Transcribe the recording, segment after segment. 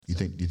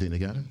You think they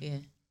got it? Yeah.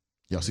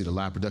 Y'all see the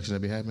live production that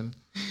be happening?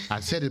 I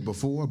said it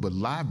before, but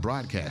live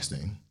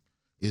broadcasting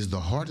is the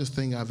hardest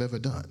thing I've ever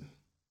done.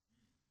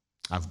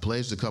 I've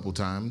pledged a couple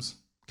times,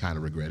 kind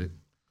of regret it.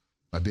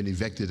 I've been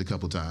evicted a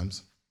couple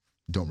times,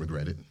 don't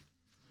regret it.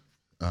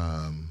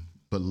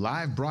 But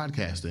live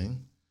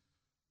broadcasting,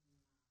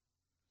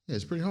 yeah,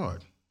 it's pretty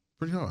hard.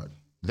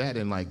 That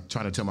and like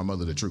trying to tell my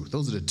mother the truth.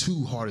 Those are the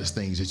two hardest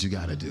things that you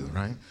gotta do,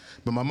 right?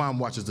 But my mom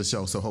watches the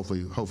show, so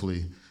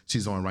hopefully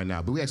she's on right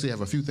now. But we actually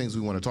have a few things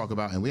we want to talk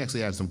about, and we actually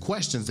have some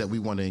questions that we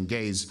want to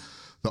engage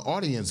the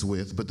audience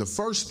with. But the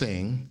first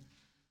thing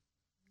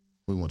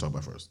we want to talk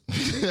about first.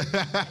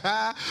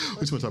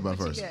 Which want to talk about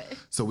first?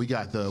 So we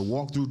got the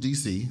walk through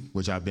DC,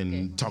 which I've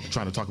been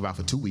trying to talk about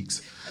for 2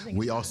 weeks.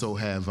 We also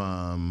have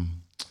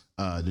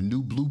the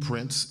new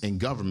blueprints in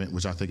government,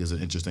 which I think is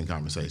an interesting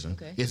conversation.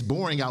 Okay. It's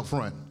boring out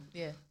front,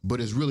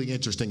 but it's really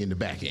interesting in the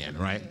back end,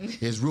 right?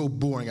 It's real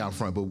boring out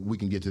front, but we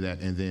can get to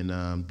that. And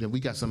then we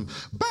got some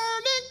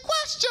burning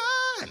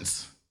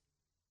questions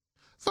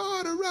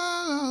for the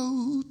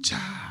road.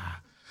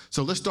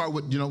 So let's start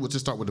with, we'll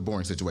just start with the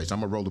boring situation. I'm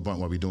gonna roll the blunt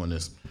while we're doing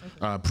this.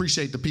 Okay.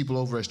 Appreciate the people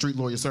over at Street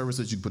Lawyer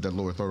Services. You can put that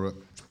lower throw up.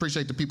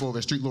 Appreciate the people over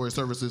at Street Lawyer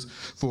Services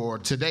for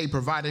today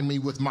providing me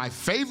with my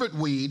favorite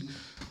weed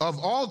of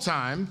all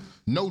time.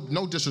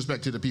 No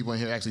disrespect to the people in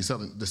here actually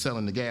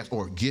selling the gas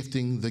or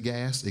gifting the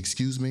gas,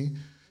 excuse me.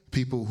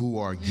 People who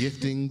are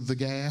gifting the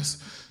gas.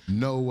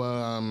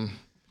 No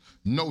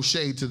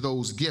shade to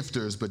those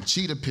gifters, but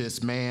cheetah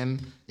piss, man.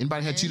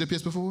 Anybody had cheetah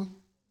piss before?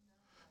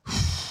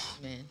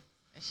 Man.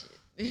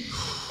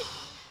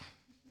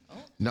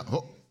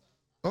 No.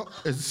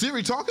 Is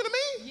Siri talking to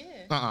me?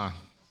 Yeah.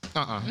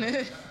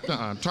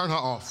 Turn her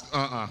off.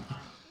 All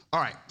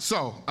right.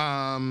 So,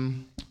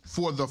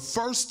 for the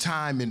first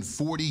time in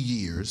 40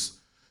 years,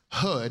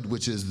 HUD,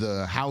 which is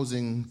the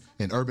Housing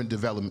and Urban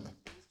Development.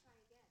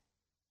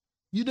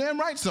 You damn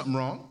right something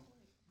wrong.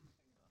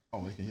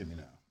 Oh, they can hear me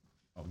now.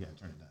 Oh, yeah,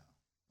 turn it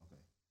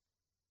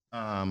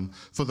down. Okay.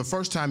 For the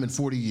first time in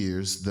 40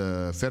 years,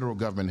 the federal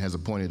government has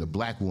appointed a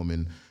black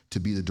woman to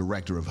be the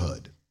director of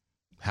HUD,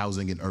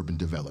 Housing and Urban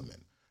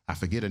Development. I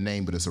forget her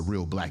name, but it's a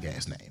real black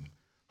ass name.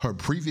 Her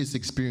previous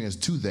experience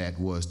to that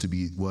was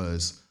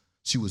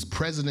she was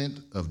president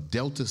of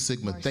Delta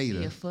Sigma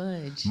Theta.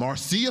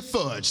 Marcia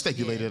Fudge. Thank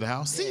you, lady of the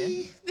house.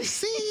 See.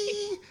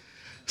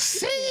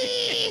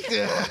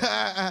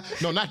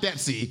 No, not that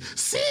C.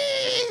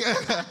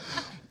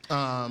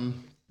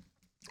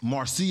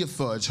 Marcia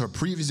Fudge, her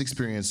previous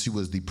experience, she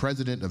was the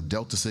president of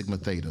Delta Sigma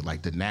Theta,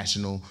 like the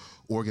national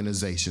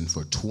organization,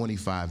 for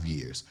 25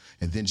 years.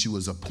 And then she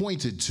was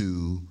appointed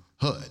to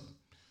HUD.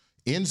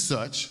 In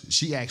such,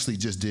 she actually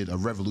just did a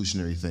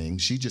revolutionary thing.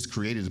 She just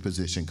created a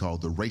position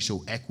called the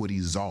Racial Equity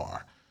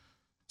Czar.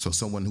 So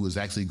someone who is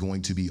actually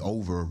going to be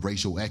over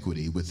racial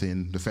equity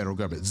within the federal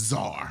government.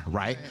 Czar,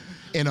 right?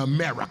 In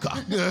America.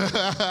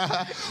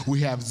 We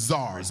have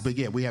czars. But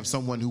yeah, we have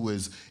someone who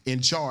is in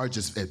charge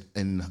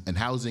in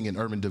housing and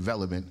urban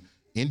development,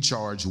 in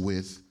charge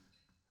with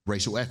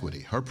racial equity.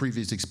 Her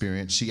previous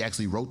experience, she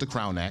actually wrote the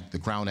Crown Act. The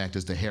Crown Act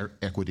is the Hair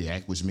Equity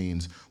Act, which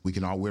means we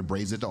can all wear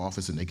braids at the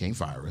office and they can't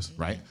fire us,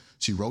 right?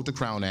 She wrote the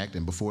Crown Act,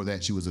 and before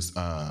that, she was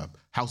a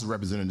House of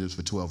Representatives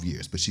for 12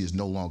 years, but she is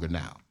no longer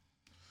now.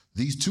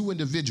 These two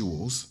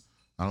individuals,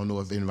 I don't know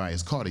if anybody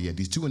has caught it yet,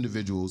 these two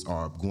individuals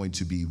are going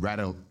to be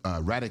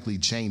radically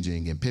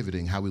changing and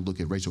pivoting how we look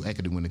at racial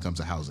equity when it comes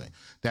to housing.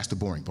 That's the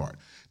boring part.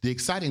 The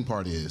exciting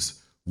part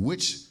is,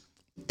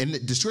 in the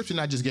description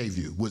I just gave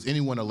you, was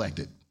anyone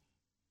elected?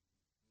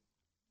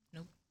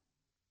 Nope.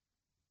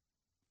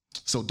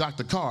 So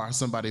Dr. Carr,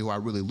 somebody who I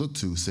really look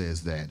to,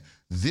 says that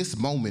this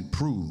moment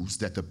proves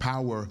that the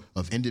power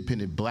of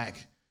independent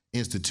black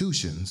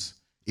institutions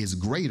is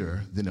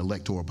greater than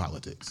electoral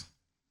politics.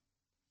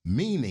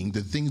 Meaning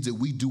the things that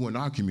we do in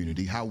our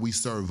community, how we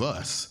serve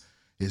us,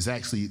 is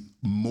actually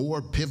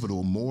more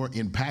pivotal, more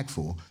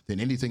impactful than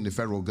anything the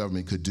federal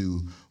government could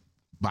do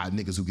by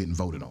niggas who getting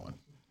voted on.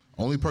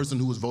 Only person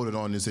who was voted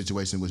on in this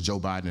situation was Joe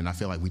Biden, and I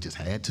feel like we just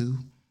had to.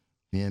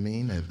 You know what I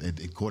mean?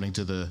 According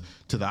to the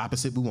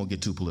opposite, we won't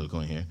get too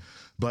political in here.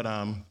 But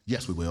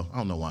yes, we will. I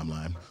don't know why I'm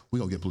lying. We're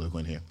going to get political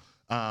in here.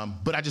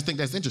 But I just think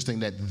that's interesting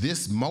that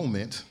this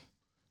moment,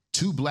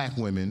 two black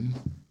women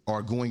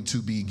are going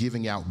to be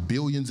giving out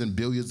billions and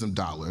billions of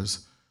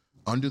dollars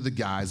under the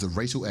guise of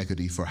racial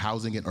equity for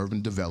housing and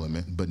urban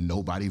development, but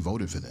nobody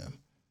voted for them.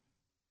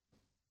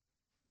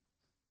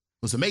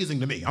 It's amazing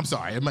to me. I'm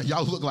sorry.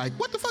 Y'all look like,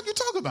 what the fuck you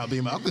talking about,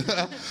 B-Mo?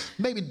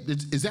 Maybe,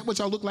 is that what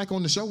y'all look like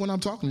on the show when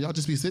I'm talking? Y'all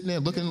just be sitting there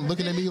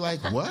looking at me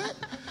like, what?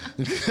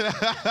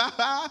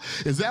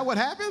 Is that what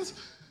happens?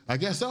 I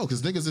guess so,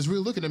 because niggas is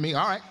really looking at me.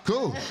 All right,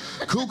 cool.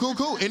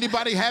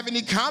 Anybody have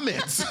any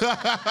comments?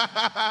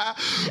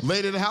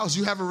 Lady of the house,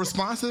 you have a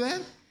response to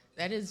that?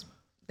 That's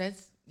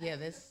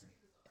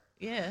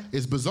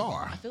It's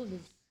bizarre. I feel like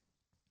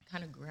it's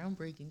kind of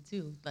groundbreaking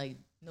too. Like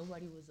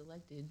nobody was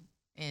elected,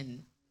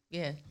 and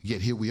yeah.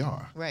 Yet here we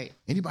are. Right.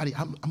 Anybody?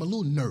 I'm a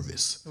little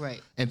nervous.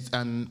 Right.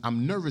 And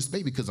I'm nervous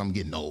maybe because I'm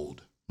getting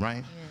old,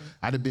 right? Yeah.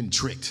 I'd have been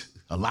tricked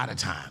a lot of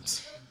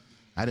times.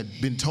 I'd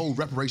have been told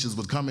reparations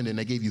was coming and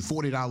they gave you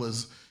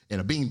 $40 in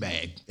a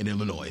beanbag in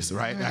Illinois,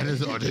 right?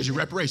 Or there's your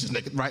reparations,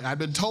 right? I've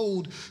been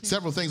told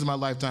several things in my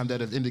lifetime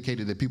that have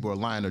indicated that people are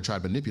lying or try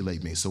to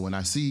manipulate me. So when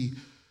I see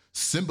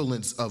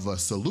semblance of a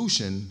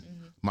solution,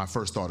 my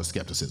first thought is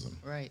skepticism.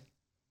 Right.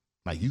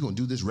 Like, you gonna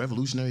do this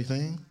revolutionary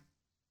thing?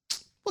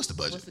 What's the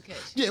budget? What's the catch?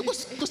 Yeah,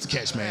 what's the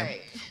catch, man?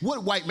 Right.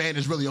 What white man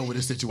is really over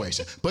this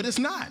situation? But it's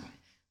not.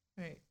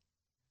 Right.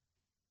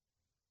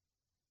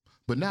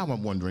 But now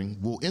I'm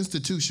wondering, will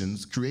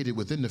institutions created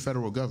within the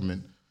federal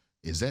government,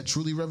 is that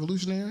truly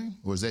revolutionary?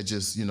 Or is that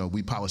just,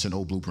 we polishing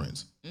old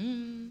blueprints?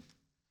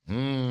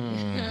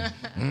 Right.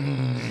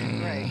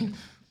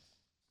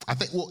 I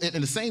think, well, in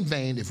the same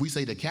vein, if we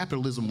say that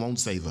capitalism won't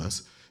save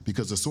us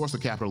because the source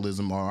of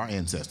capitalism are our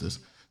ancestors,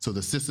 so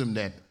the system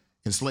that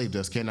enslaved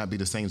us cannot be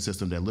the same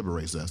system that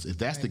liberates us. If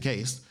that's the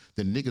case,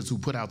 then niggas who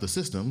put out the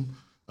system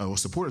or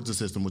supported the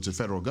system, which is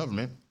the federal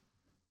government,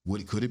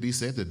 could it be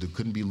said that there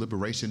couldn't be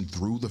liberation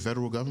through the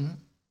federal government?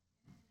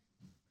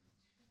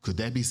 Could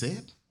that be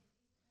said?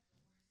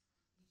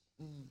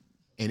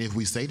 And if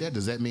we say that,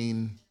 does that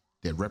mean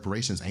that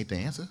reparations ain't the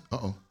answer?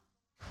 Uh-oh.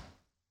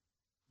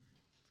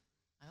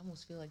 I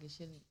almost feel like it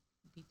shouldn't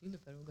be through the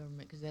federal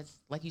government because that's,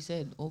 like you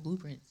said, old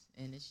blueprints.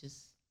 And it's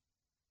just,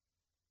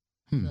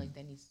 I feel like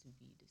that needs to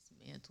be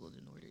dismantled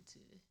in order to.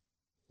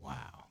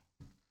 Wow.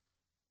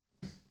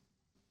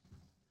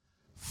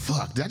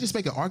 Fuck, did I just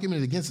make an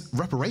argument against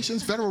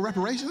reparations, federal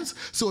reparations?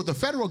 So if the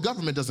federal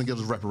government doesn't give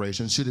us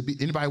reparations, should it be,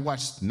 anybody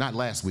watch, not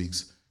last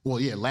week's,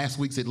 last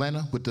week's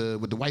Atlanta with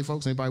the white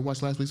folks? Anybody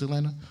watch last week's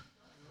Atlanta?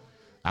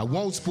 I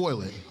won't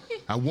spoil it.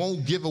 I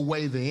won't give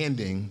away the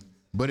ending,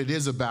 but it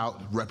is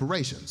about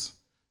reparations.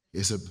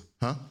 It's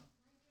huh?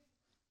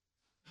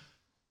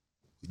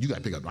 You got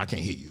to pick up. I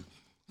can't hear you.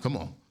 Come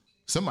on.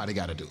 Somebody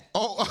got to do.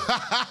 Oh,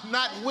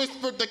 not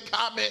whispered the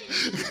comment.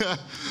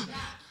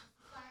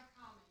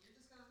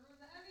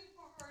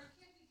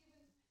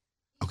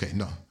 Okay,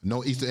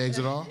 no Easter eggs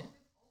at all?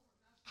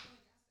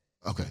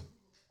 Okay.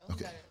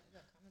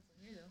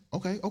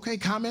 Okay,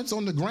 comments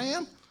on the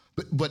gram?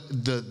 But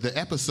the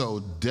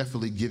episode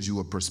definitely gives you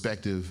a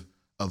perspective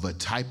of a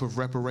type of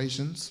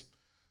reparations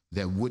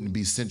that wouldn't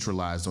be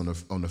centralized on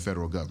the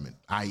federal government,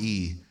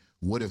 i.e.,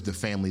 what if the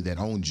family that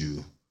owned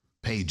you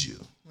paid you?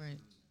 Right.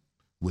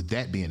 Would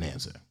that be an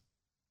answer?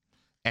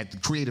 At the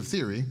Creative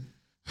Theory,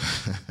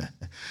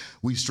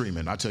 we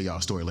streaming. I'll tell y'all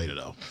a story later,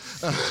 though.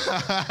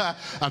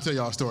 I'll tell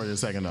y'all a story in a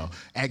second, though.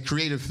 At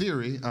Creative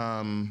Theory,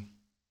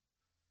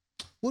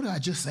 what did I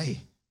just say?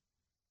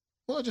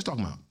 What was I just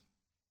talking about?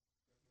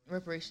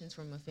 Reparations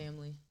from a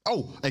family.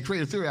 Oh, at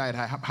Creative Theory, I had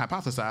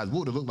hypothesized what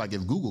would it look like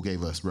if Google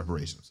gave us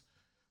reparations?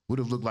 What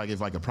would it look like if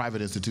like a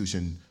private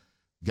institution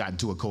got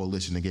into a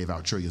coalition and gave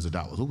out trillions of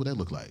dollars? What would that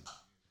look like?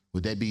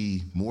 Would that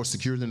be more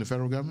secure than the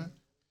federal government?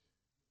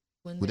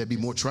 Would that be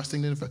more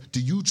trusting than the federal?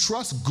 Do you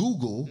trust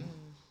Google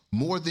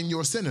more than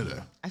your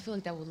senator? I feel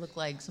like that would look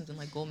like something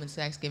like Goldman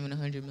Sachs giving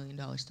 $100 million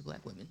to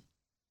black women.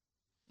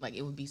 Like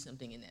it would be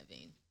something in that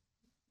vein.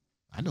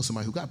 I know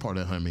somebody who got part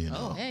of that $100 million.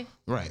 Oh, hey.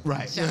 Right.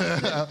 Right.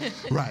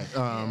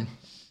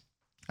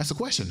 That's a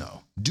question,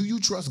 though. Do you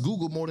trust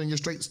Google more than your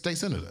state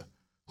senator?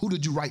 Who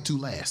did you write to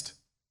last?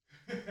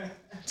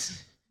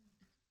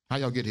 How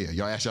y'all get here?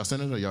 Y'all ask y'all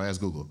senator or y'all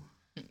ask Google?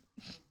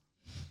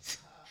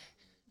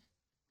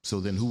 So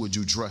then who would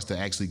you trust to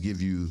actually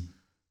give you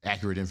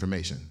accurate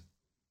information?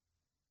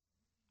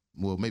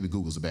 Well, maybe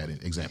Google's a bad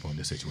example in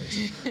this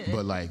situation.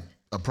 But like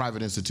a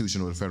private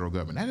institution or the federal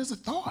government, that is a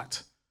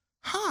thought.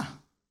 Huh.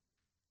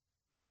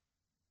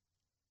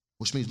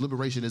 Which means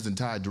liberation isn't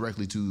tied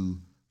directly to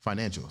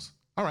financials.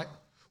 All right.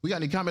 We got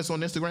any comments on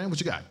Instagram? What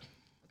you got?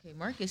 Okay,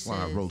 Marcus While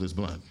says, I roll this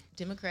blunt.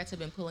 Democrats have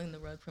been pulling the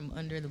rug from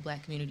under the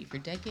black community for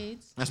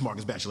decades. That's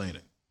Marcus Batchelor, ain't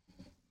it?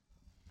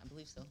 I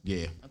believe so.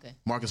 Yeah. Okay.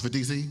 Marcus for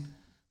DC?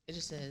 It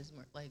just says,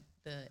 like,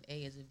 the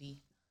A is a V.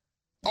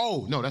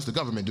 Oh, no, that's the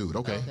government dude.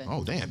 Okay.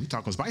 Oh, damn, you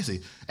talking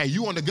spicy. Hey,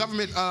 you on the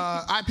government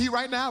IP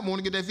right now? I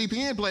want to get that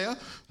VPN player.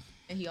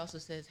 And he also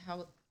says,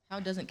 how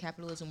doesn't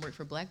capitalism work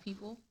for black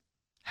people?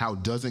 How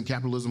doesn't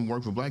capitalism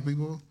work for black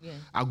people? Yeah.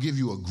 I'll give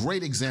you a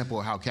great example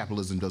of how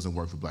capitalism doesn't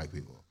work for black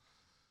people.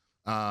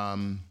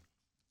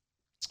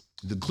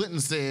 The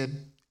Clintons said,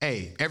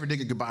 hey, every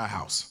nigga could buy a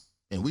house.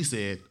 And we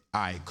said,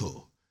 all right,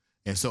 cool.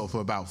 And so for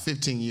about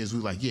 15 years, we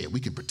were like, yeah, we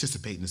can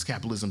participate in this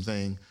capitalism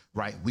thing,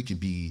 right? We can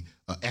be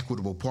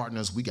equitable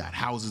partners. We got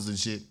houses and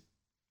shit.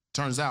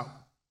 Turns out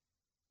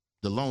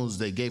the loans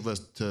they gave us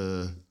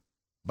to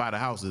buy the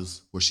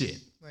houses were shit.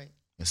 Right.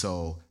 And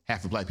so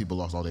half of black people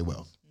lost all their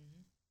wealth.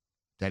 Mm-hmm.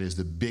 That is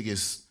the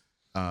biggest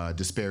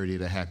disparity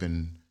that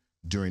happened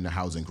during the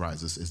housing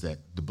crisis, is that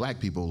the black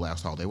people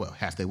lost all their wealth,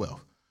 half their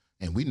wealth.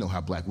 And we know how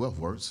black wealth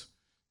works.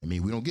 I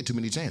mean, we don't get too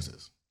many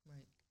chances.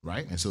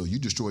 Right? And so you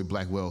destroy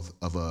black wealth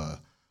of a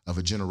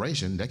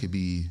generation, that could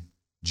be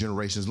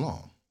generations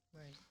long.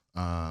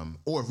 Right.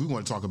 Or if we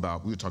want to talk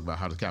about, we would talk about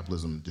how does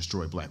capitalism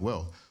destroy black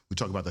wealth, we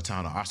talk about the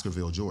town of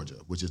Oscarville, Georgia,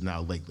 which is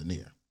now Lake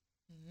Lanier.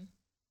 Mm-hmm.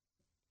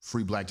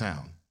 Free black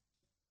town.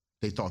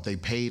 They thought they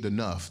paid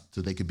enough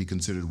so they could be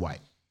considered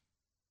white.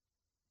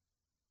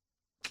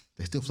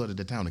 They still flooded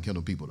the town and killed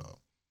them people, though.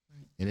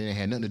 And it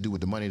had nothing to do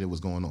with the money that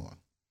was going on.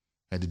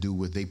 It had to do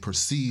with they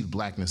perceived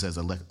blackness as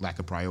a lack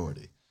of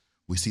priority.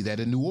 We see that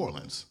in New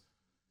Orleans.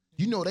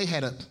 You know, I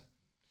had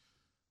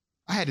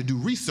to do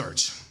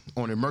research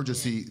on on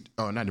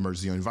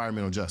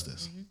environmental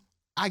justice. Mm-hmm.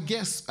 I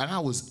guess, and I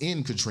was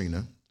in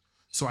Katrina,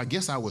 so I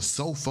guess I was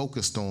so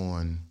focused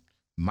on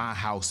my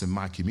house and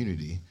my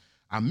community,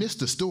 I missed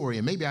the story,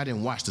 and maybe I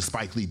didn't watch the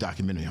Spike Lee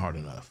documentary hard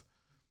enough.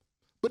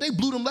 But they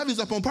blew them levees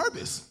up on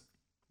purpose.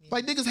 Yeah.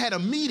 Like niggas had a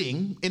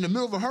meeting in the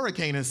middle of a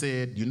hurricane and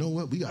said, you know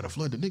what, we gotta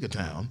flood the nigga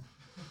town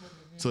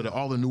so that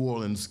all of New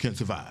Orleans can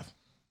survive.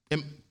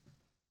 And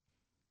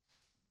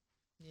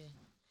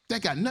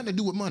that got nothing to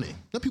do with money.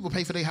 Let people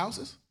pay for their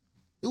houses.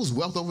 It was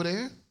wealth over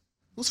there.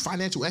 It was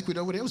financial equity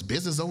over there. It was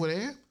business over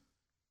there.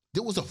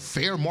 There was a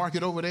fair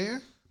market over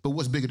there. But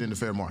what's bigger than the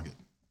fair market?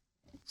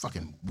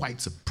 Fucking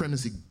white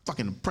supremacy,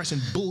 fucking oppression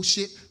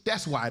bullshit.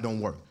 That's why it don't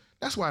work.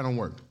 That's why it don't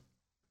work.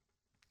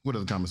 What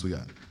other comments we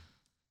got?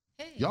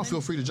 Hey, y'all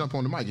feel free to jump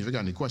on the mic if you got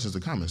any questions or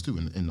comments too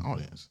in the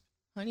audience.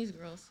 Honey's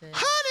Girl said,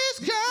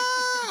 Honey's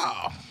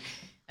Girl!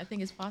 I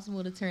think it's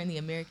possible to turn the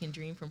American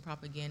dream from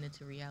propaganda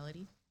to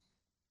reality.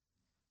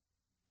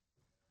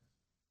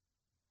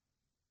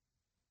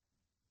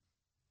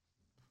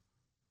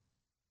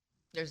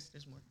 There's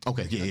more.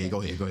 Okay, yeah,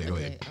 go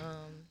ahead.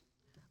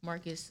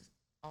 Marcus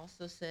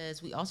also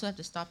says, we also have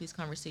to stop these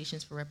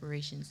conversations for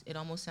reparations. It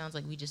almost sounds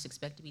like we just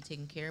expect to be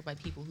taken care of by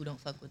people who don't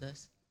fuck with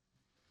us.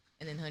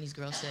 And then Honey's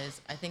Girl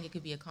says, I think it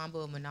could be a combo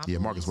of monopolies. Yeah,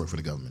 Marcus worked for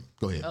the government.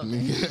 Go ahead.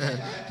 Okay.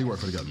 He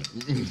worked for the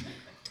government.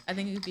 I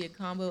think it could be a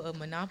combo of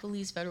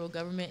monopolies, federal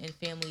government, and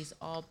families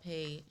all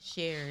pay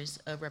shares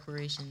of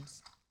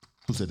reparations.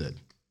 Who said that?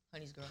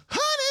 Honey's Girl.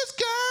 Honey's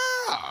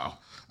Girl!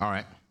 All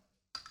right.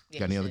 Yeah,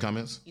 got any other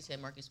comments? He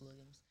said Marcus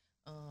Williams.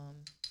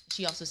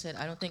 She also said,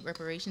 I don't think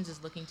reparations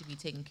is looking to be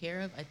taken care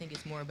of. I think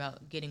it's more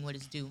about getting what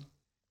is due.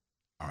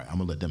 All right, I'm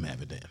going to let them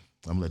have it then.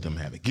 I'm going to let them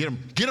have it. Get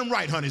him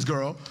right, Honey's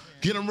Girl.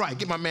 Get him right.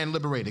 Get my man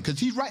liberated. Because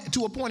he's right.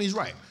 To a point, he's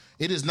right.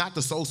 It is not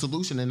the sole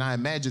solution. And I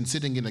imagine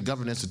sitting in a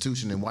government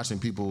institution and watching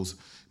people's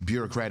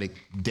bureaucratic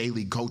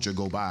daily culture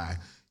go by,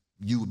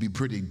 you would be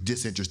pretty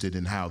disinterested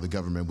in how the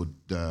government would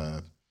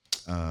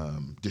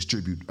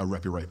distribute a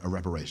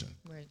reparation.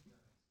 Right.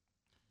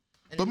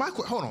 But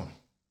hold on.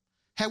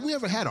 Have we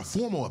ever had a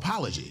formal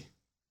apology?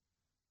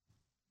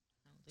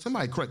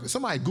 Somebody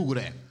Google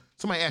that.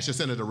 Somebody ask your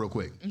senator real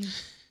quick.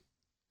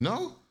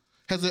 No?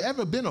 Has there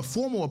ever been a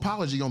formal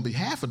apology on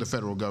behalf of the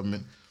federal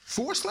government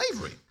for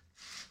slavery?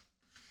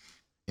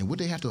 And would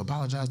they have to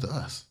apologize to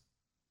us?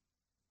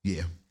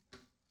 Yeah.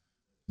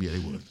 Yeah, they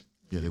would.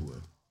 Yeah, they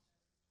would.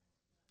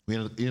 We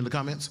in the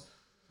comments?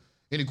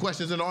 Any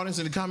questions in the audience?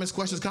 Any comments,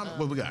 questions, comments?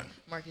 What we got?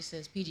 Marcus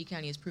says, PG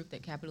County is proof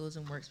that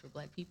capitalism works for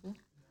black people.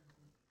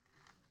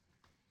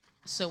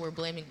 So we're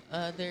blaming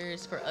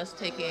others for us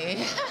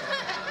taking...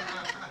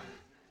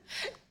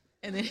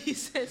 And then he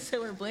said, so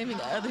we're blaming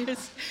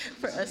others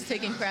for us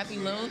taking crappy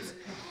loans.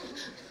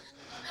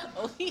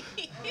 Oh, he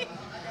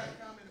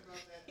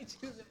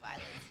chooses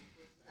violence.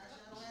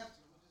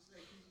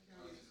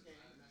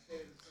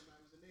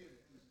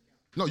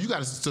 No, you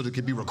got it so that it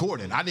can be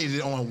recorded. I need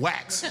it on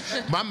wax.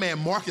 My man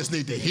Marcus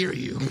need to hear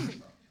you.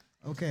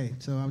 Okay,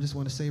 so I just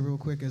want to say real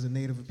quick, as a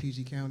native of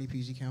PG County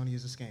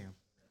is a scam.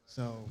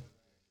 So,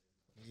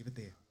 leave it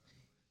there.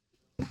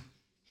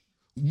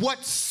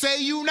 What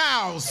say you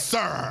now,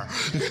 sir?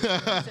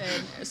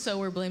 Said, so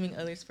we're blaming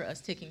others for us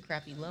taking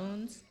crappy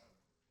loans.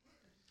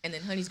 And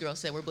then Honey's Girl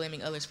said, we're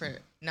blaming others for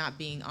not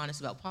being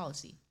honest about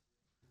policy.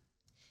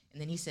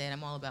 And then he said,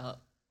 I'm all about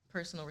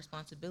personal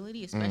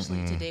responsibility,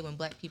 especially today when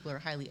black people are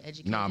highly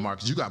educated. Nah,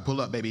 Marcus, you got to pull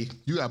up, baby.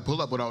 You got to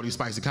pull up with all these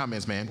spicy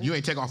comments, man. You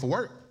ain't take off of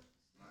work.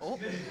 Oh.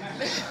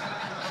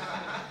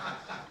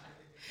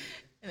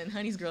 And then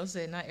Honey's Girl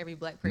said, not every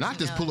black person. Not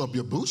just pull up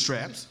your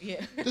bootstraps.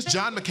 Yeah. This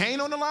John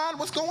McCain on the line?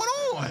 What's going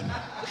on?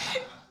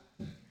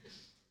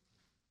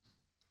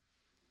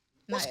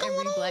 Not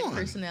every black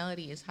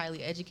personality is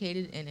highly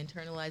educated, and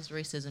internalized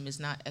racism is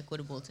not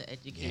equitable to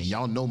education. And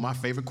y'all know my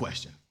favorite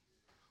question.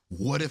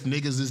 What if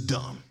niggas is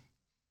dumb?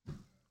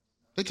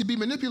 They could be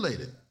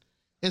manipulated.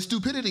 And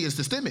stupidity is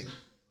systemic.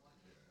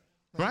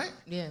 Right?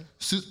 Yeah.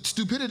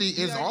 Stupidity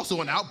is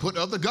also an output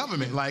of the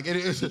government. Like, it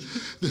is.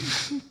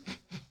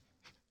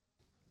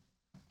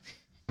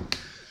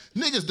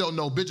 Niggas don't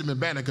know Benjamin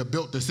Banneker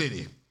built the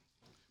city.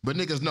 But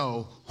niggas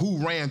know who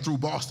ran through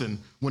Boston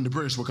when the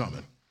British were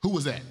coming. Who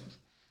was that?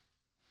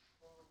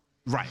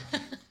 Right.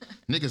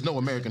 Niggas know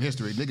American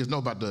history. Niggas know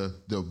about the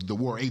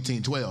War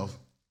 1812.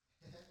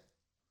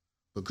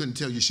 But couldn't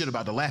tell you shit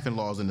about the laughing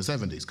laws in the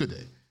 70s, could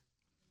they?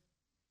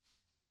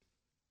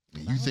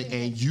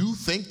 And you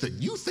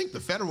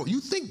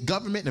think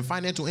government and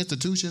financial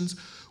institutions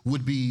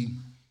would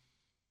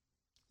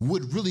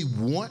really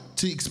want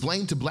to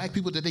explain to black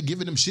people that they're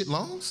giving them shit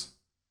loans?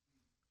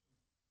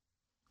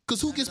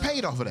 Because who gets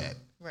paid off of that?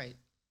 Right.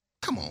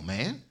 Come on,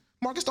 man.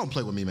 Marcus, don't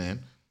play with me, man.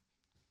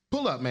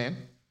 Pull up, man.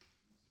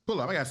 Pull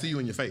up. I got to see you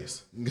in your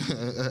face.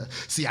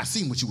 See, I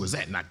seen what you was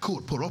at, and I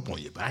could put up on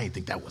you, but I didn't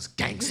think that was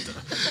gangster.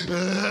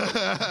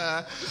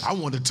 I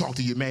wanted to talk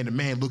to you man to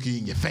man, look you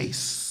in your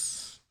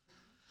face.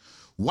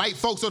 White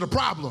folks are the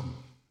problem.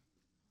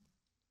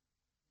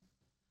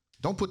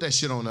 Don't put that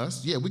shit on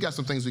us. Yeah, we got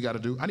some things we got to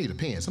do. I need a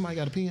pen. Somebody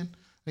got a pen?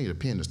 I need a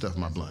pen to stuff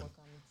my blunt.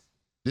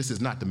 This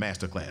is not the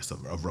master class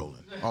of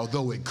rolling,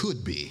 although it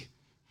could be.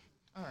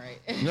 All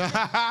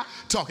right.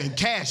 Talking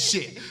cash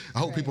shit. I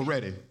hope people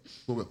ready.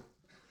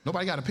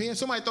 Nobody got a pen?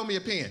 Somebody throw me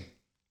a pen.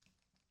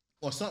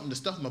 Or something to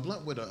stuff my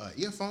blunt with an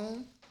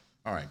earphone.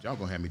 All right, y'all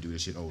gonna have me do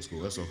this shit old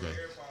school. That's okay.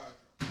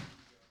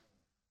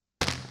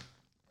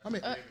 I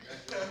mean,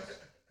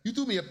 you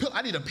threw me a pill.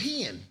 I need a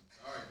pen.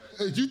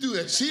 You threw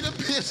a cheetah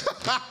piss.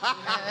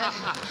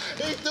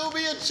 He threw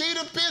me a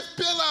cheetah piss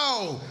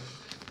pillow.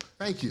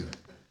 Thank you.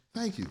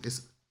 Thank you.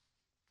 It's.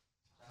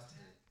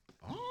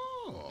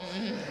 Oh.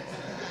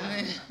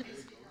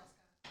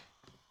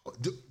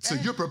 So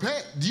you're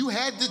prepared? Do you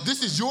have this?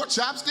 This is your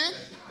chopstick?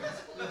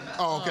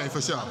 Oh, okay,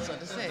 for sure. I was about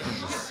to say.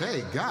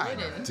 Say,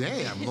 God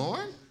damn,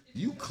 Lauren.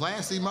 You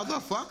classy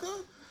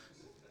motherfucker.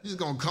 You just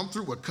gonna come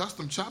through with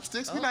custom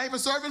chopsticks? We're not even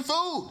serving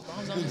food.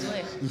 Bomb's on his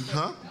way.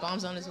 Huh?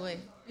 Bomb's on his way.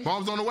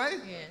 Bomb's on the way?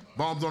 Yeah.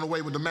 Bomb's on the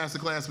way with the master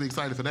class. We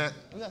excited for that.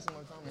 We got some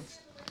more comments.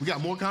 We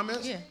got more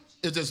comments? Yeah.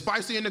 Is it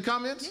spicy in the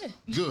comments? Yeah.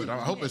 Good. I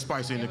hope it's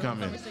spicy in the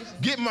comments.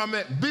 Conversation. Get my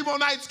man, Bebo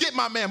Nights, get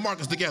my man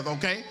Marcus together,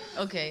 okay?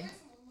 Okay.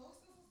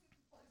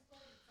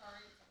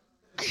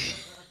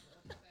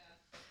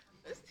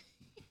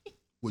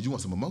 Well, you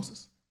want some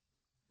mimosas?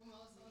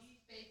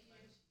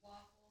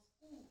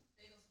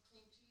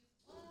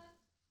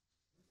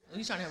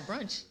 You trying to have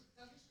brunch?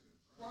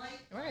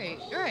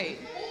 Right.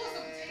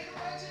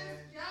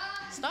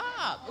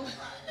 Stop.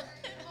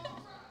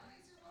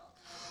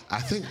 I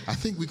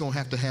think we're gonna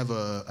have to have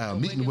a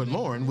meeting with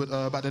Lauren with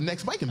about the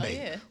next wake and bake,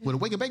 yeah. with a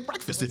wake and bake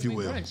breakfast, if you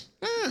will. Brunch.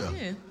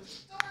 Yeah.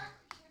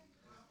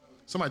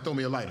 Somebody throw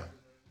me a lighter.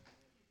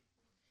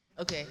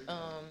 Okay.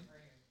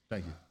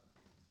 Thank you.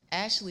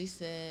 Ashley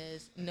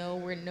says, no,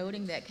 we're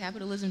noting that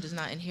capitalism does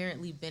not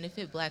inherently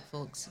benefit black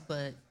folks,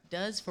 but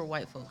does for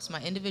white folks. My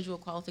individual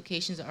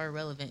qualifications are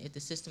irrelevant if the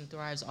system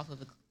thrives off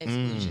of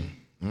exclusion.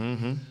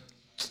 Mm-hmm.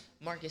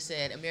 Marcus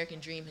said,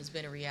 American dream has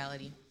been a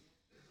reality.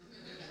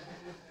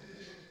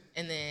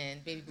 And then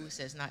Baby Boo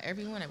says, not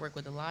everyone. I work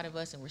with a lot of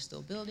us, and we're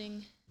still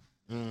building.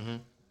 Mm-hmm.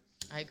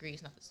 I agree.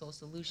 It's not the sole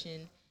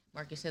solution.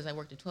 Marcus says, I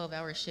worked a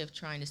 12-hour shift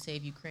trying to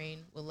save Ukraine.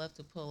 Would love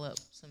to pull up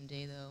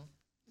someday, though.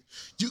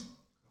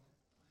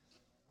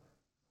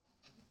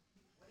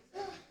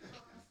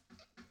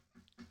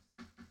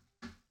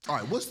 All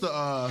right, what's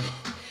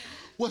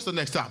the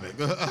next topic?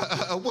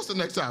 What's the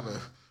next topic?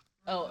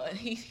 Oh,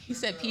 he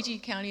said PG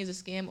County is a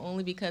scam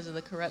only because of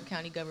the corrupt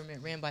county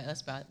government ran by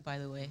us, by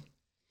the way.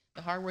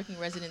 The hardworking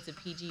residents of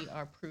PG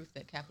are proof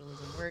that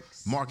capitalism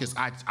works. Marcus,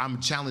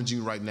 I'm challenging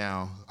you right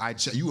now.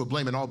 You were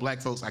blaming all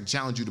black folks. I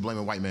challenge you to blame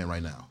a white man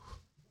right now.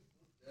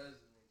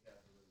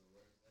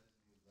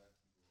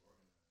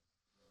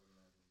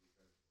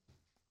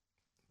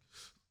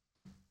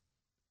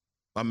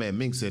 My man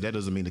Mink said that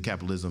doesn't mean the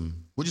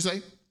capitalism. What'd you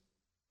say?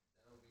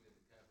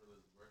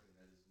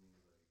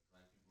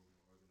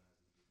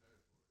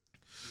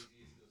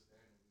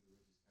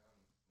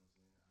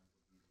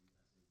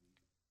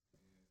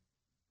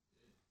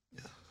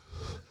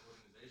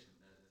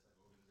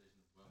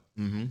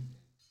 Mm-hmm.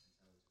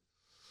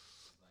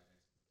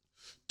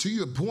 To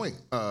your point,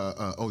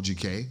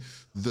 OGK,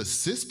 the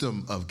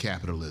system of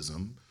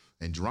capitalism,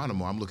 and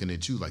Geronimo, I'm looking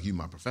at you like you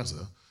my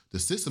professor, the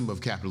system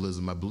of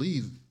capitalism, I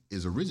believe,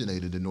 is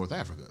originated in North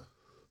Africa.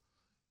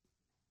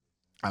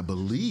 I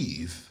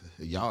believe,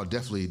 y'all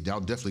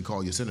definitely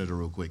call your senator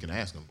real quick and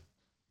ask him,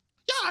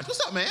 Josh,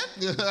 what's up, man?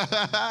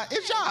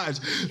 It's Josh.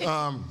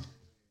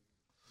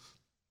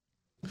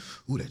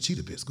 Ooh, that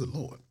cheetah piss, good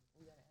Lord.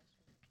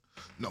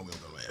 No, we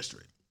don't go to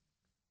ashtray.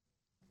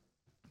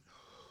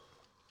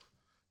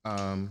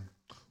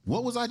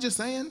 What was I just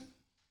saying?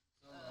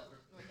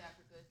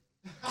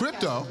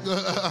 Crypto.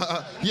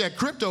 Yeah,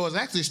 crypto has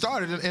actually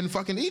started in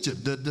fucking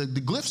Egypt.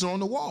 The glyphs are on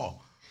the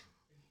wall.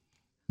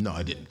 No,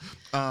 I didn't.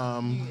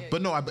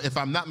 But no, if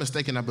I'm not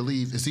mistaken, I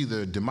believe it's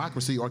either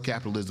democracy or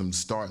capitalism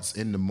starts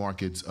in the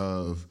markets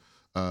of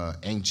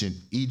ancient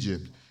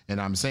Egypt. And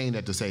I'm saying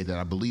that to say that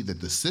I believe that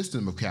the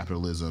system of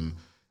capitalism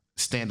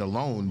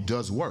standalone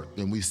does work.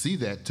 And we see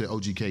that, to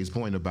OGK's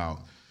point about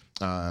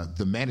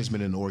the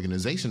management and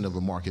organization of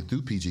a market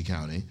through PG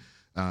County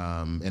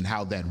and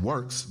how that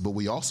works. But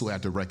we also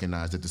have to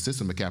recognize that the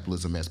system of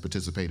capitalism as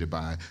participated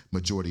by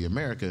majority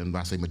America, and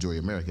when I say majority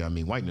America, I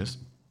mean whiteness,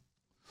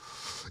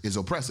 is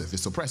oppressive.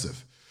 It's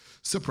oppressive.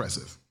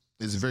 Suppressive.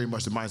 It's very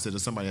much the mindset that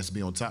somebody has to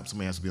be on top,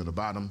 somebody has to be on the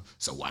bottom.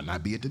 So why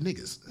not be at the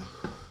niggas?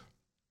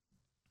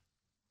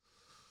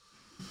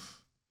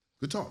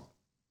 Good talk.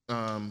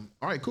 All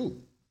right, cool.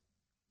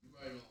 You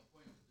right on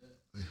point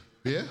with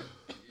that. Yeah?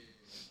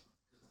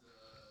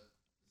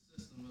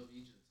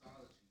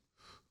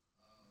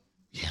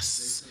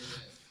 Yes. They say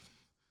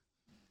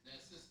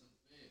that system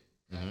failed.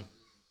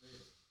 Capitalism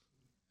failed.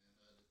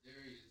 And the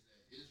theory is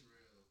that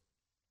Israel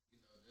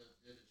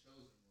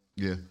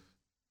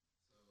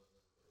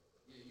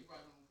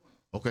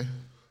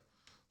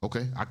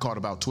I caught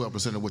about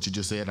 12% of what you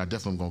just said. I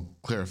definitely going to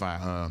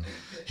clarify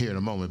here in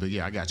a moment. But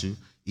yeah, I got you.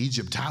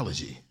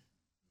 Egyptology.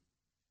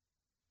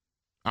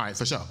 All right,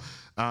 for sure.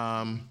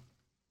 I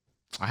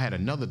had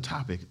another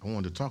topic I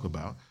wanted to talk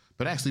about.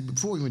 But actually,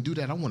 before we even do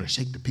that, I want to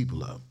shake the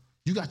people up.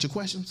 You got your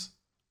questions?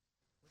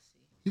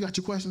 You got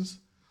your questions?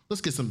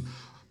 Let's get some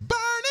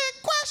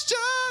burning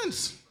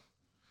questions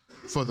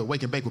for the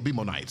Wake and Bake with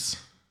BMO Nights.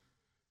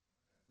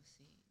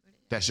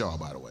 That's y'all,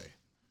 by the way.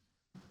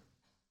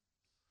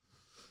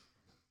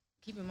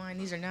 Keep in mind,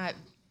 these are not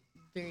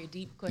very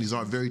deep questions. These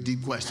aren't very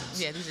deep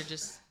questions. Yeah, these are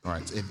just. All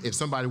right. If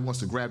somebody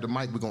wants to grab the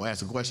mic, we're going to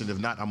ask a question. If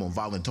not, I'm going to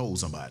volunteer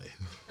somebody.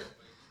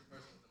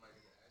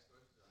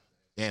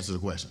 Answer the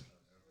question.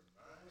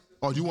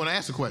 Oh, you want to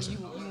ask a question?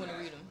 You want to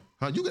read them?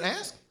 Huh? You can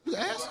ask. You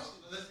can ask.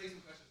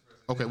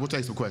 Okay, we'll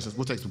take some questions.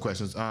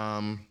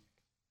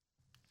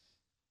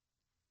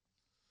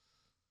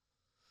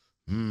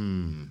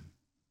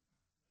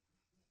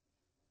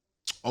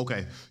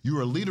 Okay,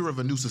 you're a leader of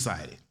a new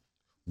society.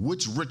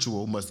 Which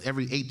ritual must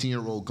every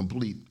 18-year-old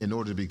complete in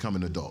order to become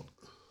an adult?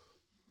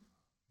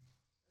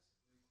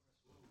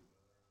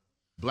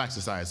 Black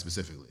society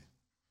specifically.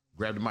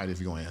 Grab the mic if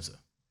you're going to answer.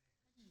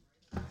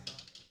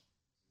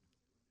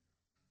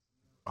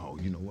 Oh,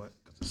 you know what?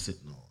 Because it's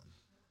sitting on.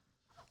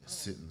 It's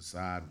sitting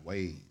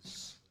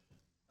sideways.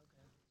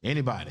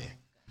 Anybody?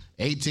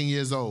 18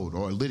 years old,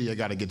 or Lydia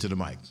got to get to the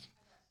mic.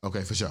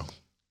 Okay, for sure.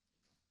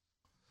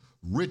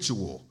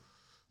 Ritual.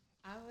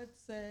 I would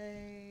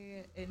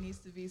say it needs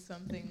to be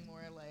something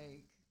more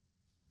like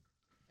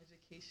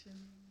education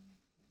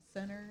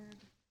centered,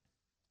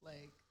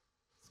 like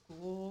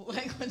school,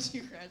 like once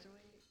you graduate.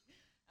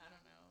 I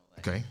don't know.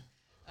 Like, Okay.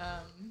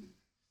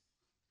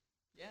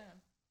 Yeah.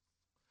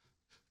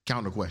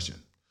 Counter question.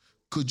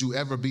 Could you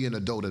ever be an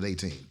adult at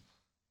 18?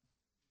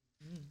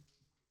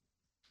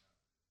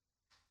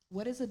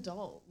 What is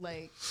adult?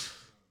 Like,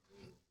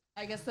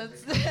 I guess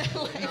that's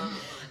like,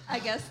 I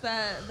guess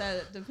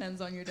that depends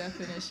on your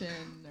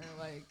definition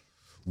or like.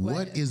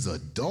 What is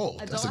adult?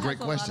 That's a great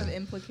has question. A lot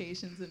of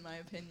implications in my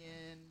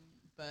opinion,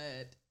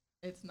 but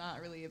it's not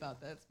really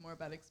about that. It's more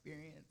about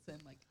experience and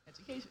like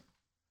education.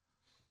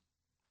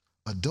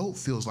 Adult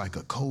feels like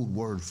a code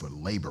word for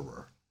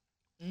laborer.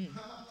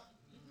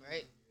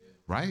 Right.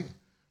 Right?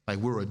 Like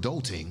we're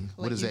adulting. Like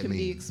what does that you can mean?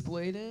 be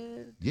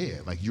exploited. Yeah,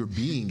 like you're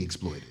being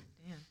exploited.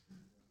 Damn.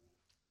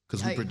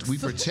 Because we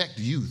protect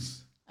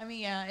youth. I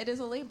mean, yeah, it is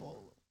a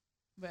label,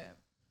 but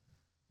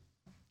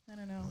I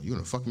don't know. You're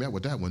going to fuck me up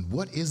with that one.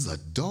 What is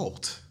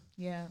adult?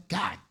 Yeah.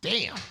 God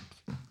damn.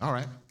 All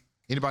right.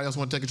 Anybody else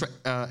want to take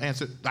a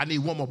answer? I need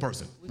one more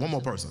person. One more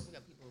person. We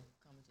got people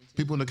commenting too.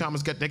 People in the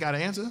comments, they got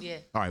an answer? Yeah.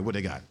 All right, what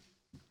they got?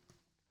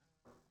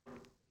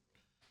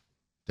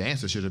 The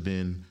answer should have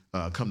been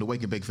come to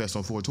Wake and Bake Fest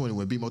on 420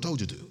 when BMO told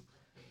you to.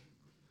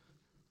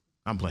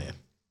 I'm playing,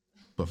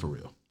 but for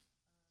real.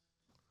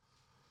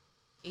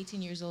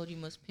 18 years old, you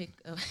must pick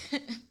a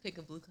pick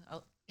a blue.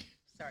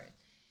 Sorry.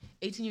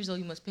 18 years old,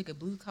 you must pick a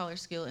blue collar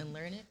skill and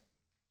learn it.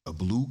 A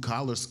blue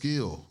collar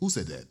skill. Who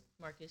said that?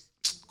 Marcus.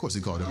 Of course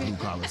he called it blue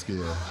collar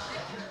skill.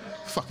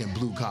 Fucking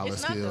blue collar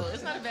It's not skill. though.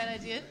 It's not a bad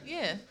idea.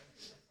 Yeah.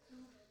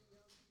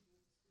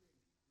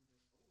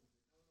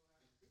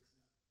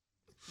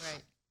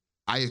 Right.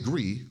 I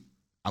agree.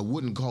 I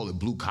wouldn't call it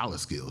blue collar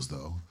skills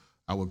though.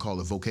 I would call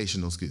it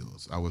vocational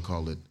skills. I would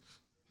call it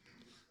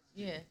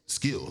Yeah.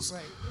 skills.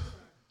 Right.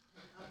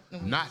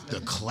 Not the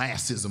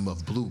classism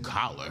of blue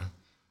collar.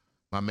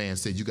 My man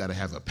said you got to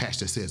have a patch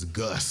that says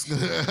Gus.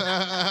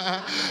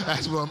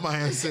 That's what my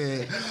man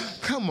said.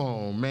 Come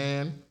on,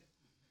 man.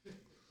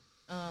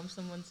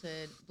 Someone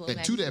said. Blow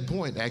And to that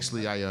point,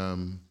 actually,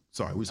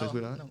 sorry, we say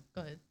sweetheart? No,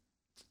 go ahead.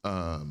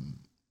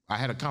 I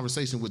had a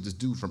conversation with this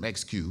dude from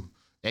XQ.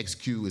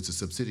 XQ is a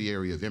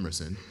subsidiary of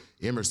Emerson.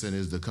 Emerson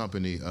is the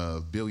company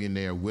of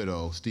billionaire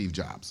widow Steve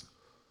Jobs.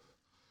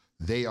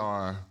 They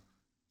are,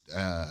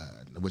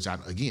 which I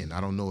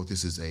don't know if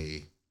this is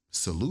a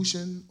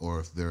solution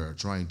or if they're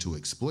trying to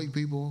exploit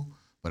people,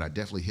 but I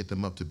definitely hit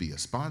them up to be a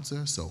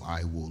sponsor, so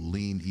I will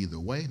lean either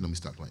way. Let me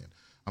stop playing.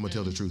 I'm gonna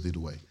tell the truth either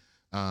way.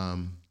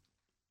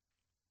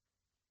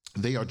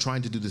 They are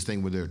trying to do this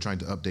thing where they're trying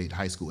to update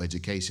high school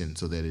education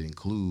so that it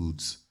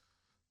includes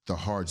the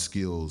hard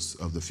skills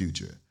of the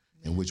future,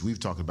 in which we've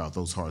talked about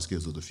those hard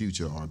skills of the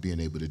future are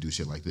being able to do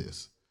shit like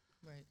this.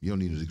 Right. You don't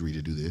need a degree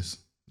to do this.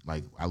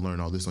 Like, I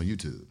learned all this on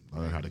YouTube. I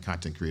learned how to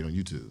content create on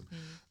YouTube.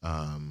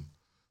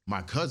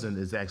 My cousin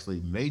is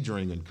actually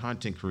majoring in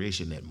content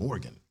creation at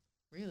Morgan.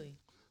 Really?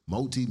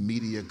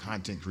 Multimedia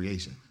content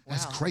creation.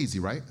 That's Wow. crazy,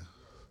 right?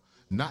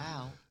 Not,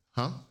 Wow.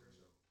 huh?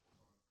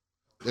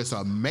 It's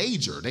a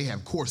major. They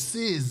have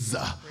courses.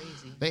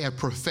 Crazy. They have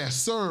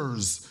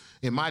professors.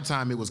 In my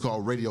time, it was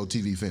called radio,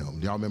 TV,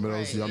 film. Y'all remember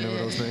those? Right, Y'all remember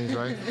yeah. those things,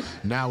 right?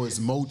 Now it's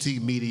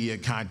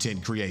multimedia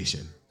content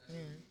creation.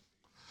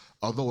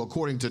 Although,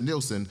 according to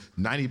Nielsen,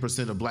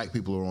 90% of black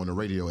people are on the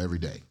radio every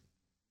day.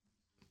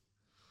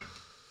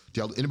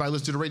 Anybody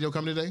listen to the radio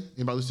coming today?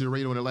 Anybody listen to the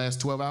radio in the last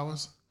 12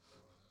 hours?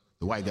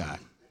 The white guy.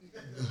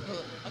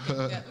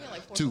 Okay, we got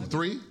like 4 2, or 5.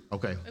 3?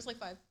 Okay. It's like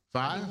 5.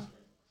 5?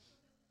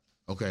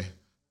 Okay.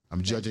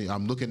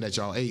 I'm looking at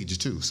y'all age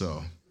too,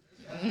 so.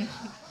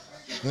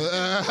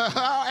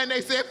 And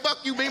they said, fuck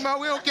you, Bimo,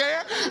 we don't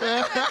care.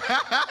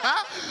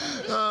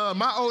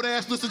 My old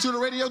ass listened to the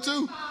radio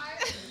too.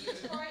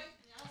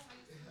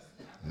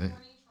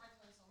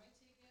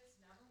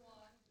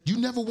 You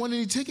never won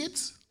any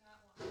tickets?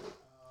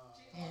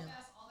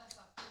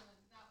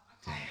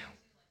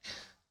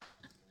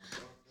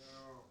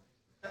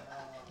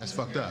 That's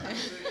fucked up.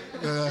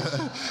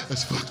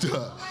 That's fucked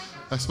up.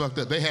 That's fucked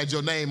up. They had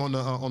your name on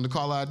the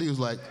caller ID. It was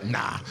like,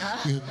 nah,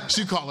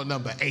 she calling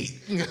number 8.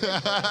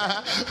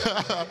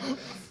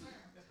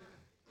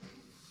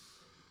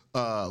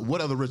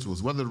 What other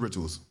rituals? What are the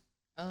rituals?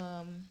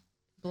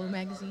 Blow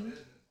magazine.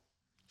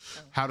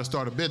 How to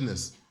start a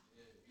business.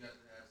 You have to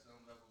have some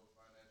level of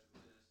financial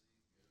literacy.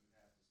 You have to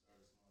start a small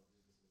business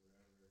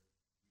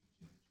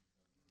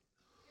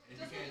or whatever. And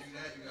if you can't do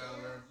that, you gotta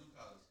learn blue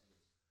collar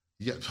skills.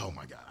 Yeah. Oh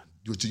my God.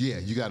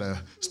 You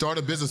gotta start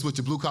a business with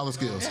your blue collar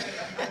skills.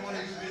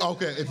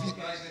 Okay. If you.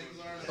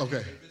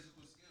 Okay.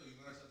 Physical skill, you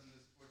learn something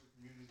to support your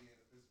community in a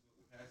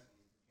physical capacity.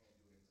 You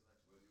can't do it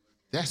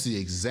intellectually. That's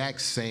the exact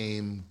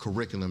same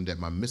curriculum that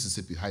my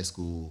Mississippi high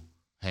school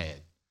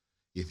had.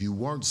 If you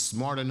weren't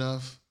smart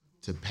enough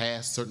to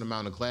pass a certain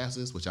amount of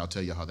classes, which I'll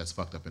tell you how that's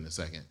fucked up in a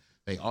second,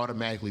 they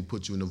automatically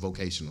put you in a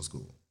vocational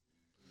school.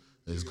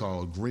 It's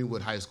called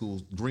Greenwood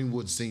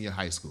Senior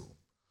High School.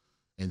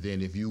 And then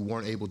if you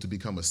weren't able to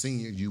become a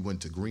senior, you went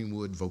to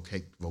Greenwood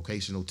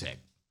Vocational Tech.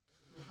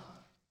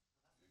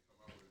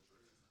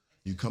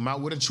 You come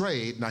out with a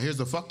trade. Now here's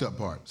the fucked up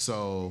part.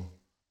 So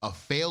a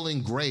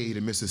failing grade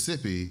in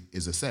Mississippi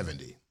is a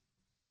 70.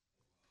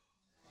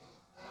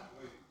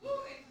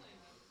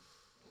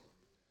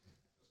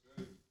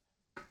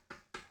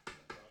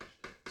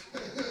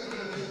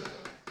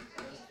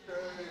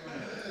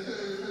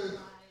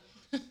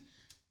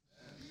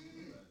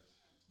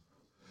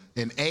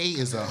 An A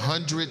is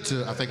 100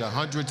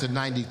 to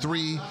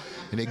 93,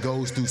 and it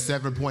goes through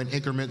 7-point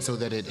increments so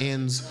that it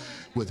ends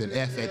with an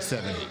F at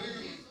 70.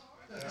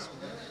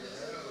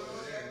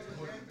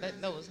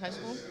 That was high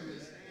school?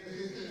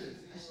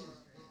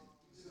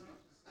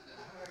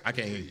 I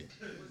can't hear you.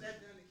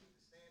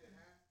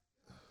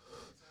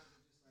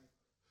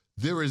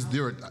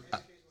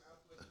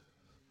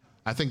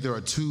 I think there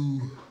are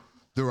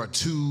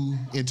two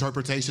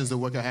interpretations of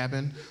what could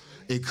happen.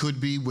 It could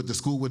be what the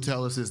school would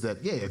tell us is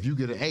that, yeah, if you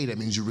get an A, that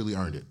means you really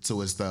earned it.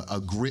 So it's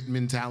a grit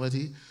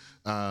mentality.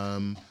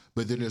 But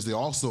then there's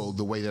also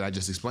the way that I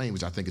just explained,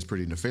 which I think is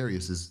pretty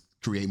nefarious, is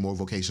create more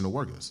vocational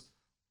workers.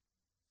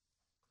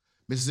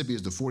 Mississippi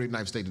is the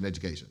 49th state in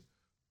education.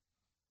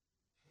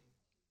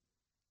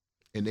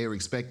 And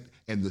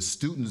the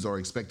students are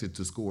expected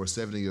to score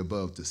 70 or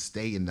above to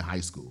stay in the high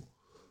school.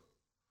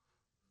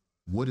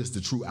 What is the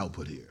true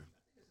output here?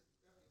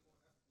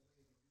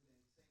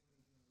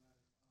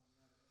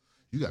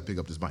 You got to pick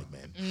up this mic,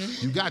 man.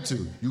 You got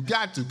to,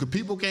 because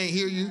people can't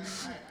hear you.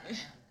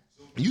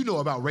 You know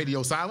about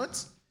radio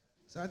silence.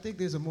 So I think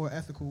there's a more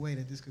ethical way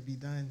that this could be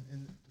done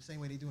in the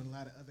same way they do in a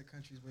lot of other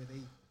countries where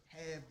they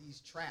have these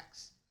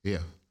tracks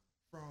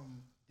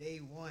from day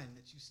one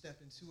that you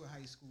step into a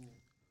high school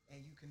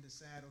and you can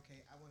decide,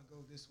 okay, I want to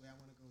go this way, I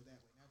want to go that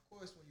way. Now, of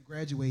course, when you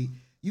graduate,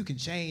 you can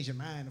change your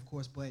mind, of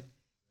course, but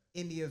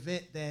in the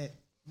event that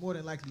more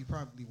than likely you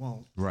probably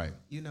won't. Right.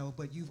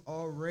 But you've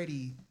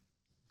already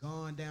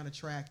gone down a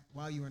track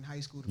while you were in high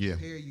school to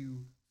prepare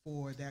you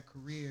for that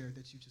career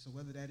that you choose. So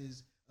whether that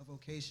is a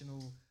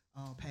vocational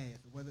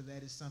path, or whether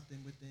that is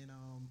something within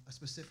a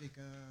specific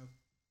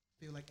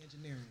field like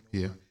engineering, or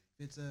if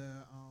it's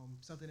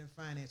something in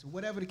finance, or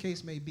whatever the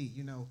case may be,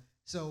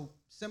 So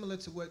similar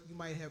to what you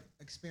might have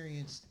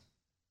experienced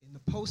in the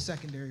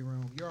post-secondary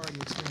realm, you're already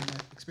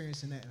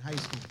experiencing that in high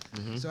school.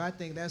 Mm-hmm. So I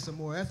think that's a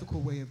more ethical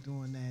way of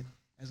doing that,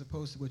 as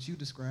opposed to what you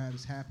described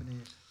as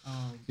happening.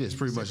 It's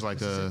pretty much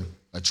like a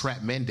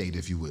trap mandate,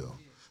 if you will.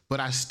 But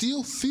I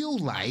still feel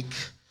like,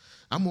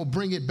 I'm going to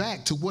bring it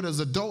back to what as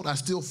adult, I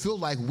still feel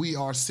like we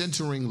are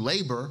centering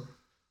labor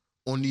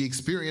on the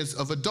experience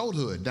of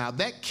adulthood. Now,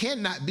 that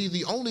cannot be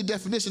the only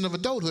definition of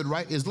adulthood,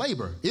 right, is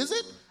labor. Is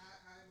it?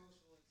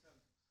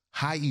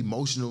 High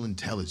emotional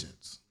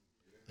intelligence.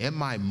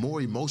 Am I more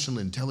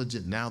emotionally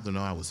intelligent now than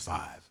I was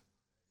 5?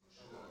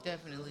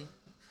 Definitely.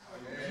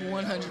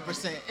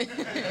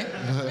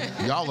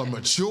 100%. Y'all are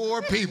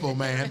mature people,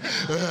 man.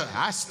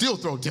 I still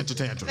throw temper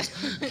tantrums.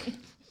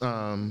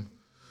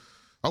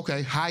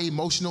 Okay, high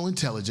emotional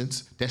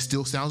intelligence. That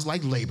still sounds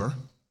like labor.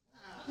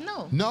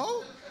 No.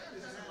 No?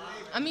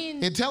 I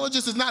mean...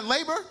 Intelligence is not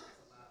labor?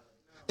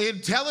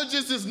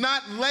 Intelligence is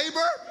not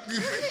labor?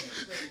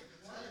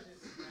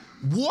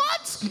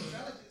 What?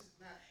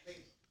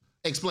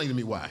 Explain to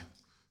me why.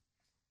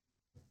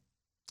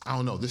 I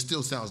don't know. This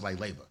still sounds like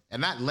labor.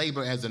 And not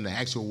labor as in the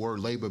actual word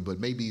labor, but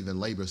maybe even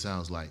labor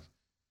sounds like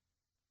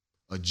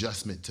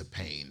adjustment to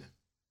pain.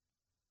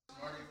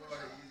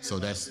 So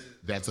that's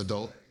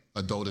adult.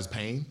 Adult is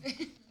pain?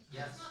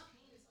 Yes.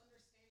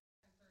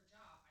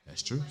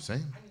 That's true.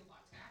 Same.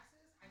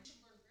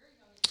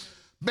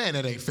 Man,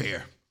 that ain't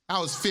fair. I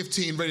was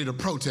 15 ready to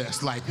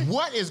protest. Like,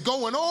 what is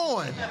going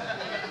on?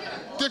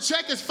 The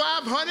check is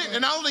 $500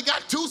 and I only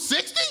got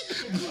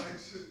 $260?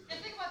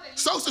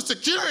 Social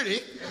Security,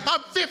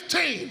 I'm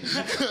 15.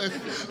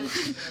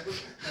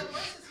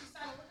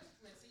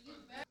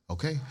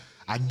 Okay,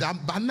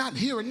 I'm not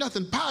hearing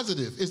nothing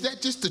positive. Is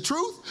that just the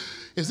truth?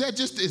 Is that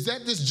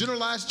this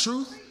generalized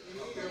truth?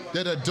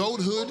 That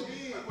adulthood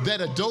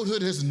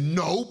has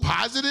no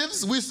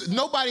positives?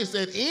 Nobody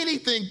said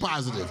anything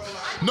positive.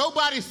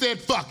 Nobody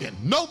said fucking.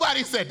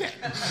 Nobody said that.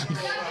 I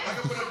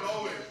can put a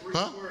no in 3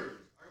 Huh? words.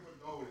 I can put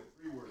a no in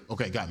 3 words.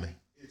 Okay, got me.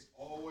 It's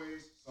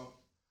always something.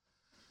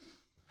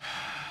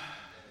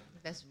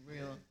 That's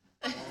real.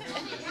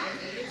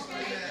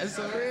 That's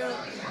so real.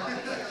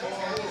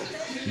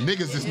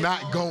 Niggas is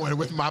not going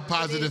with my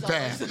positive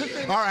path.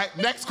 All right,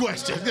 next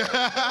question.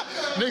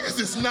 Niggas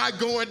is not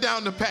going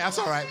down the path.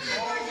 All right.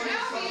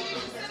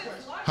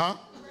 Huh?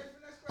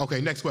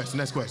 Okay, next question.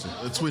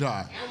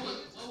 Sweetheart.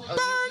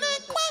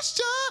 Burning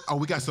question. Oh,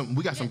 we got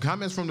some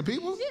comments from the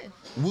people? Yeah.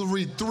 We'll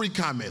read 3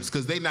 comments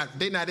because they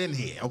not in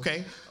here,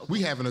 okay?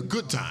 We having a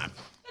good time.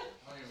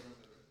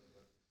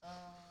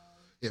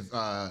 If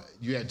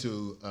you had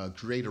to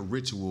create a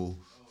ritual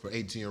for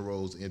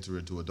 18-year-olds to enter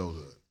into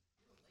adulthood.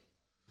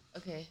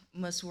 Okay,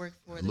 must work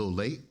for A little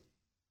late?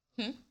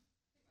 Hmm?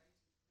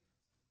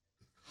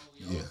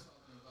 Yeah.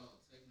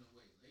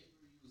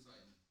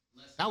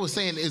 I was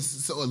saying,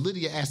 so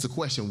Lydia asked the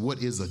question, what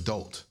is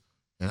adult?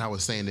 And I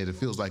was saying that it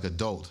feels like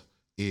adult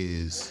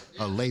is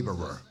a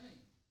laborer.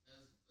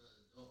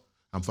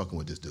 I'm fucking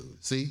with this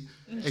dude. See?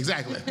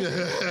 Exactly.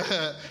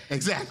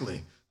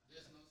 Exactly.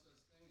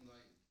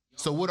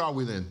 So what are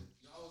we then?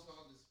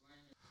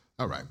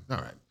 All right.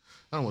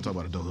 I don't want to talk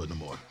about adulthood no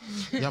more.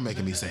 Y'all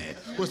making me sad.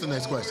 What's the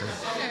next question?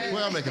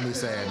 Well, y'all making me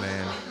sad,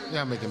 man.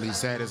 Y'all making me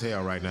sad as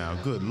hell right now.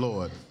 Good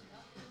Lord.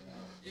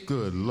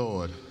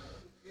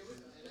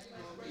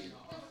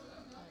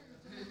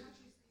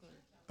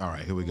 All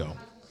right, here we go.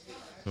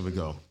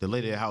 The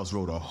lady at the house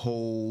wrote a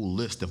whole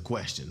list of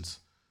questions.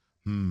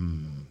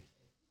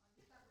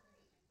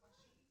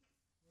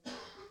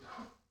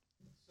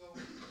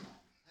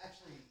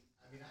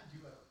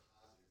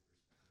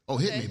 Oh,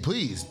 hit me,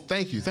 please.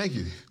 Thank you.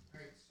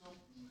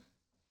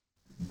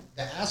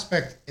 The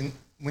aspect,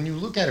 when you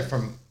look at it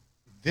from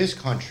this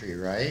country,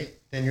 right,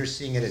 then you're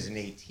seeing it as an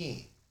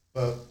 18.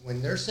 But when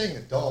they're saying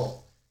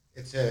adult,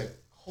 it's a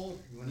whole,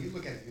 when you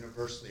look at it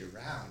universally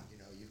around,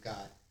 you've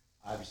got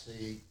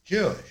obviously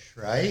Jewish,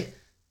 right?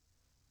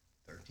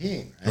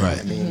 13, right?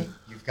 I mean,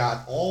 you've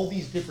got all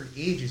these different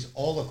ages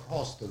all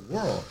across the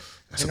world.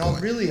 That's and all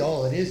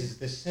it is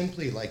this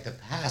simply like the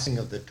passing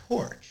of the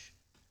torch,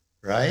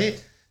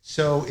 right?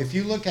 So if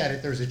you look at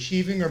it, there's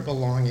achieving or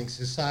belonging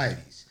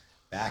societies.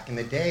 Back in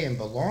the day in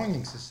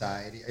belonging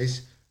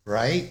societies,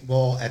 right?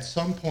 Well, at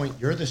some point,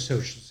 you're the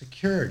Social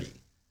Security.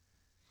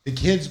 The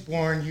kid's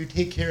born, you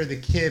take care of the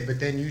kid, but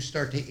then you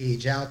start to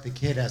age out, the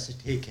kid has to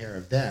take care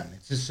of them.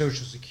 It's a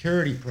Social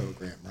Security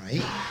program,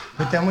 right?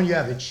 But then when you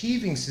have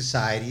achieving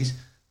societies,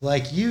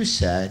 like you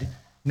said,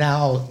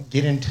 now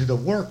get into the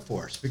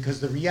workforce, because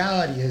the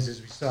reality is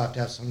we still have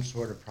to have some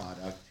sort of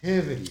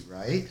productivity,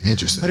 right?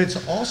 Interesting. But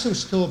it's also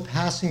still a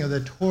passing of the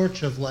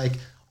torch of like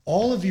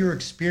all of your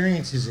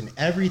experiences and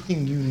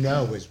everything you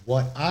know is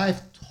what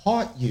I've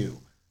taught you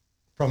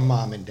from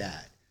mom and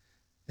dad.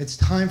 It's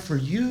time for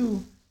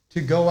you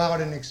to go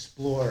out and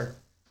explore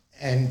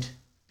and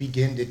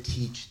begin to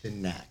teach the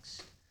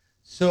next.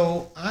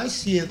 So I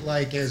see it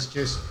like as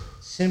just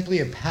simply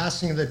a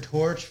passing of the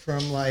torch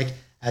from like,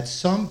 at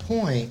some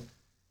point,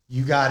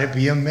 you got to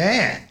be a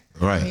man.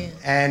 Right. Yeah.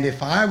 And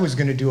if I was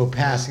going to do a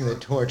passing of the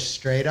torch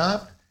straight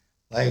up,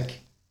 like,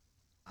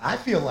 I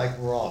feel like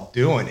we're all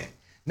doing it.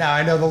 Now,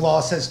 I know the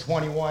law says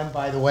 21,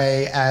 by the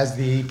way, as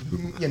the,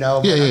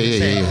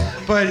 Yeah.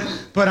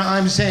 But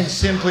I'm saying,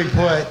 simply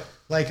put,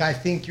 like, I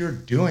think you're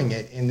doing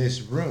it in this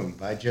room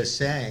by just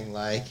saying,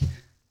 like,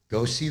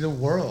 go see the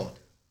world.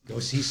 Go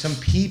see some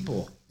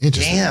people.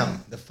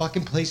 Damn, the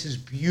fucking place is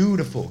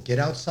beautiful. Get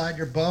outside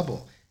your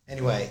bubble.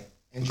 Anyway,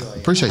 enjoy.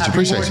 Appreciate you.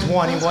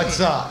 420, what's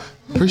up?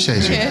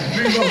 Appreciate you.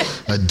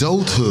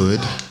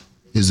 Adulthood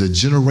is a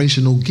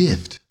generational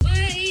gift.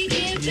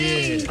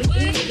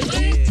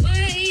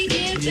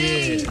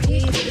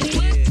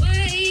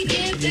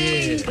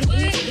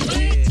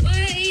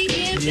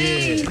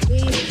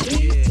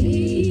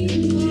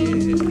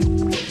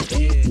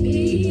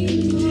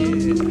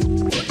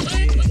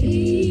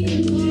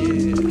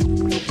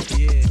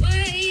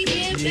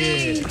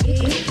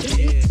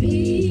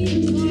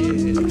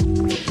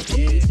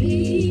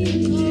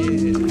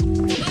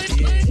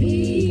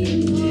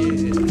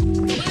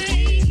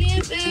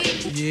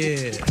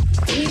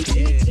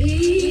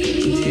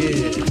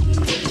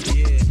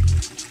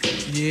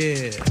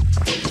 Yeah.